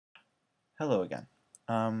Hello again.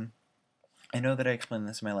 I know that I explained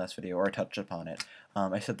this in my last video, or I touched upon it.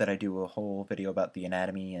 I said that I do a whole video about the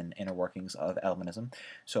anatomy and inner workings of albinism,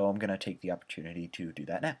 so I'm going to take the opportunity to do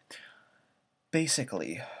that now.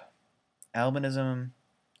 Basically, albinism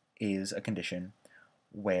is a condition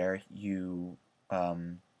where you,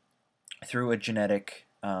 through a genetic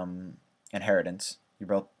inheritance,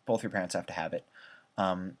 both your parents have to have it.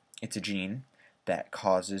 It's a gene that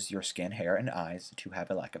causes your skin, hair, and eyes to have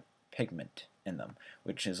a lack of pigment in them,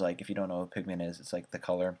 which is like, if you don't know what pigment is, it's like the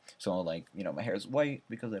color. So like, my hair is white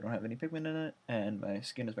because I don't have any pigment in it, and my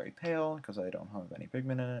skin is very pale because I don't have any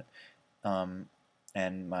pigment in it,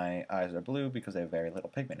 and my eyes are blue because they have very little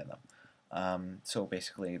pigment in them. So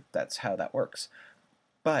basically that's how that works.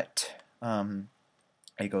 But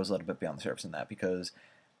it goes a little bit beyond the surface in that, because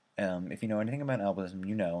if you know anything about albinism,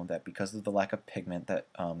 you know that because of the lack of pigment that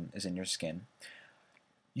is in your skin,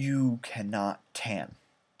 you cannot tan.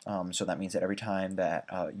 So that means that every time that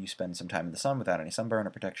you spend some time in the sun without any sunburn or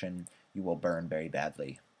protection, you will burn very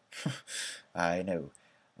badly. I know.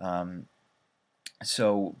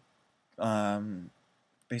 So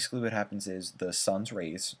basically what happens is the sun's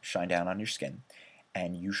rays shine down on your skin,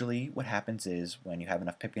 and usually what happens is when you have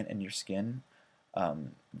enough pigment in your skin,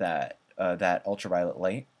 that ultraviolet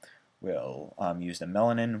light will use the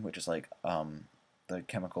melanin, which is like the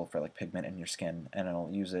chemical for like pigment in your skin, and it'll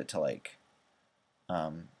use it to like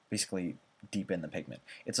basically deepen the pigment.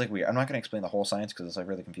 It's like weird. I'm not going to explain the whole science because it's like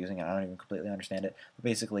really confusing and I don't even completely understand it. But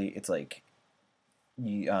basically, it's like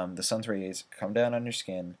the sun's rays come down on your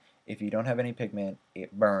skin. If you don't have any pigment,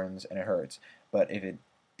 it burns and it hurts. But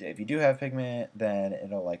if you do have pigment, then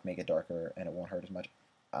it'll like make it darker and it won't hurt as much,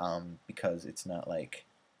 because it's not like,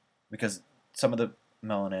 because some of the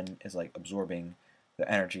melanin is like absorbing the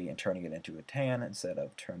energy and turning it into a tan instead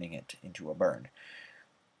of turning it into a burn.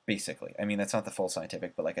 Basically, I mean, that's not the full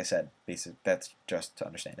scientific, but like I said, that's just to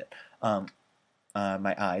understand it.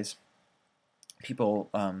 My eyes. People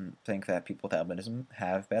think that people with albinism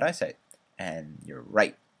have bad eyesight, and you're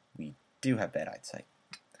right. We do have bad eyesight.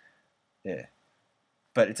 Yeah.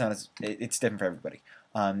 But it's not it's different for everybody.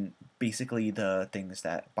 Basically, the things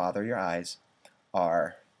that bother your eyes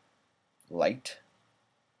are light.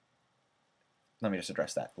 Let me just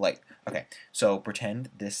address that. Light. Okay, so pretend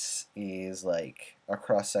this is like a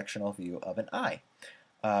cross-sectional view of an eye.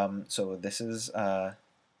 So this is,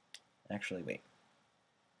 actually, wait.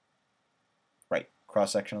 Right,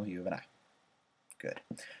 cross-sectional view of an eye. Good.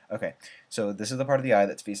 Okay, so this is the part of the eye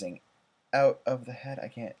that's facing out of the head. I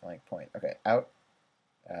can't, like, point. Okay, out,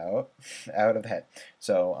 out of the head.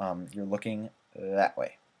 So you're looking that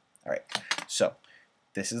way. All right, so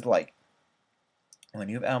this is light. When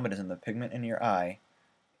you have albinism, the pigment in your eye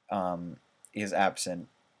is absent.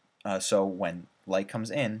 So when light comes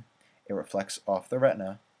in, it reflects off the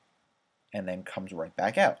retina and then comes right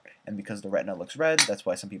back out. And because the retina looks red, that's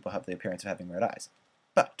why some people have the appearance of having red eyes.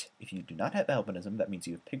 But if you do not have albinism, that means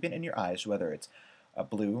you have pigment in your eyes, whether it's a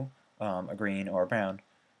blue, a green, or a brown,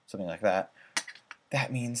 something like that.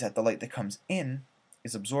 That means that the light that comes in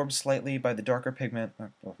is absorbed slightly by the darker pigment.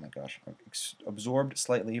 Oh my gosh, absorbed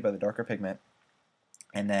slightly by the darker pigment,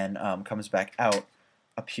 and then comes back out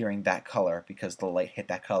appearing that color because the light hit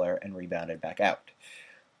that color and rebounded back out.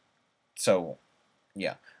 So,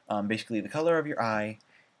 yeah. Basically, the color of your eye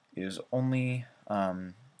is only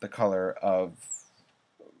the color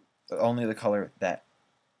that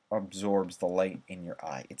absorbs the light in your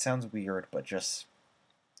eye. It sounds weird, but just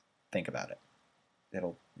think about it.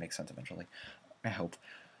 It'll make sense eventually, I hope.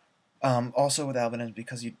 Also with albinism,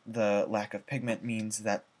 because the lack of pigment means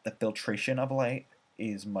that the filtration of light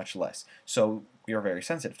is much less. So we are very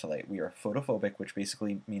sensitive to light. We are photophobic, which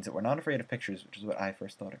basically means that we're not afraid of pictures, which is what I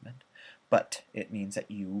first thought it meant. But it means that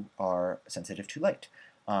you are sensitive to light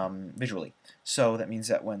visually. So that means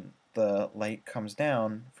that when the light comes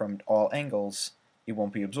down from all angles, it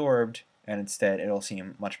won't be absorbed, and instead it'll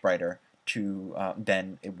seem much brighter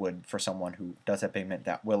than it would for someone who does have pigment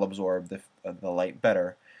that will absorb the light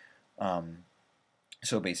better.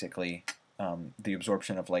 So basically, the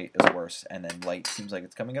absorption of light is worse, and then light seems like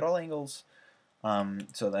it's coming at all angles.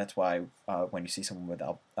 So that's why when you see someone with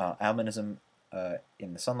albinism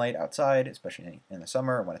in the sunlight outside, especially in the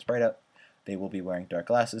summer when it's bright out, they will be wearing dark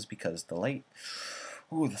glasses because the light,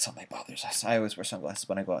 the sunlight bothers us. I always wear sunglasses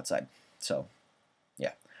when I go outside. So,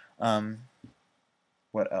 yeah.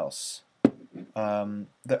 What else? There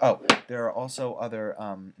are also other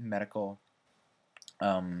medical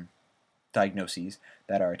diagnoses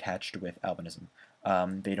that are attached with albinism.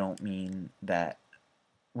 They don't mean that,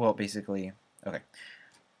 well, basically, okay.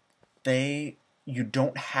 You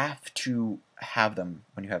don't have to have them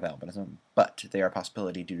when you have albinism, but they are a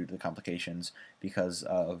possibility due to the complications because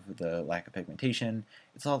of the lack of pigmentation.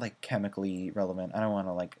 It's all like chemically relevant. I don't want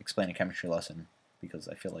to like explain a chemistry lesson because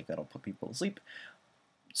I feel like that'll put people to sleep.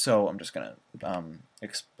 So I'm just gonna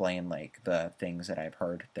explain like the things that I've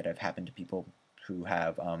heard that have happened to people who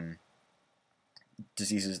have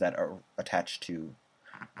diseases that are attached to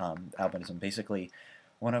albinism. Basically,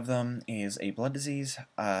 one of them is a blood disease.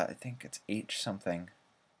 I think it's H something.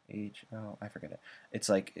 Oh, I forget it. It's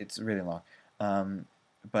like, it's really long.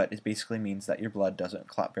 But it basically means that your blood doesn't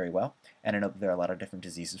clot very well. And I know that there are a lot of different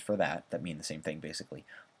diseases for that mean the same thing, basically.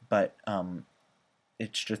 But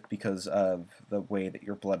it's just because of the way that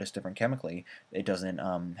your blood is different chemically. It doesn't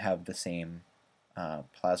have the same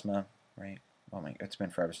plasma, right? Oh my, it's been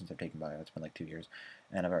forever since I've taken bio. It's been like 2 years,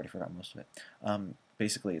 and I've already forgotten most of it.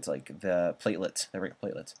 Basically, it's like the platelets,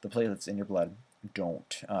 the platelets in your blood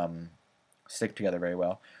don't stick together very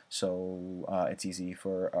well, so it's easy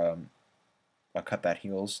for a cut that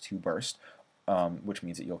heals to burst, which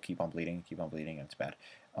means that you'll keep on bleeding, and it's bad.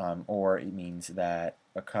 Or it means that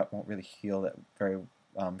a cut won't really heal that very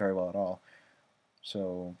well at all.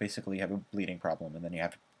 So basically, you have a bleeding problem, and then you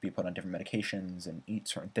have to be put on different medications and eat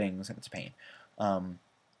certain things, and it's a pain. None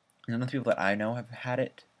of the people that I know have had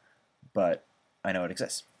it, but I know it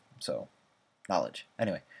exists. So, knowledge.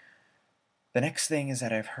 Anyway, the next thing is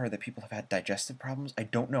that I've heard that people have had digestive problems. I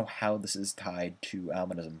don't know how this is tied to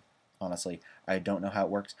albinism, honestly. I don't know how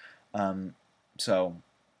it works. So,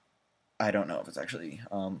 I don't know if it's actually...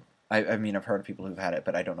 I mean, I've heard of people who've had it,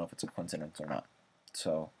 but I don't know if it's a coincidence or not.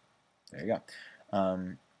 So, there you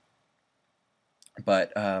go.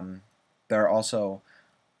 But there are also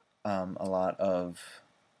a lot of...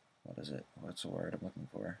 What is it? What's the word I'm looking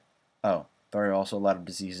for? Oh, there are also a lot of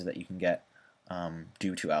diseases that you can get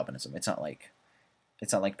due to albinism. It's not like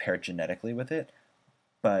paired genetically with it,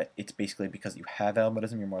 but it's basically because you have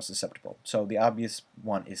albinism, you're more susceptible. So the obvious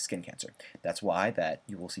one is skin cancer. That's why that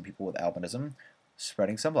you will see people with albinism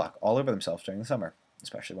spreading sunblock all over themselves during the summer,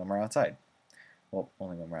 especially when we're outside. Well,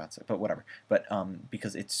 only when we're outside, but whatever. But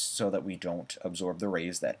because it's so that we don't absorb the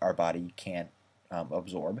rays that our body can't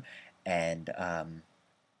absorb, and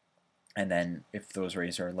then if those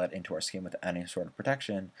rays are let into our skin with any sort of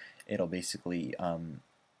protection, it'll basically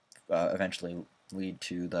eventually lead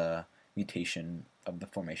to the mutation of the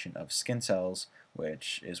formation of skin cells,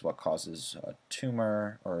 which is what causes a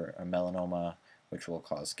tumor or a melanoma, which will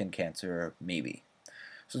cause skin cancer, maybe.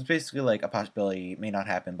 So it's basically like a possibility. It may not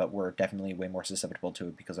happen, but we're definitely way more susceptible to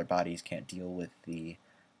it because our bodies can't deal with the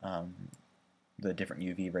different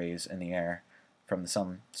UV rays in the air from the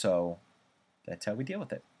sun. So that's how we deal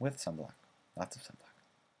with it, with sunblock. Lots of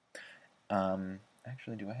sunblock.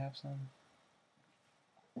 Actually, do I have some?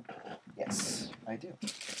 Yes, I do.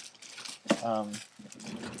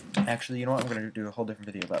 Actually, you know what? I'm going to do a whole different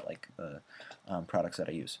video about like the products that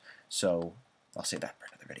I use. So I'll save that for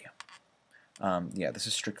another video. Yeah, this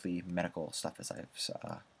is strictly medical stuff, as I've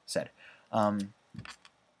said.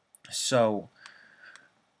 So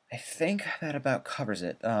I think that about covers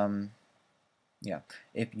it. Yeah,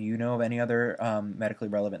 if you know of any other medically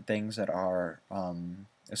relevant things that are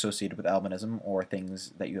associated with albinism, or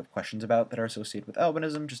things that you have questions about that are associated with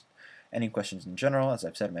albinism, just any questions in general, as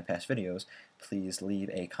I've said in my past videos, please leave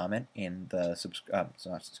a comment in the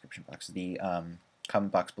not subscription box, the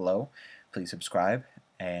comment box below. Please subscribe,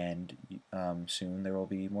 and soon there will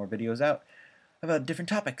be more videos out about different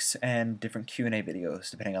topics and different Q&A videos,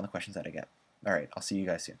 depending on the questions that I get. Alright, I'll see you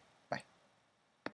guys soon.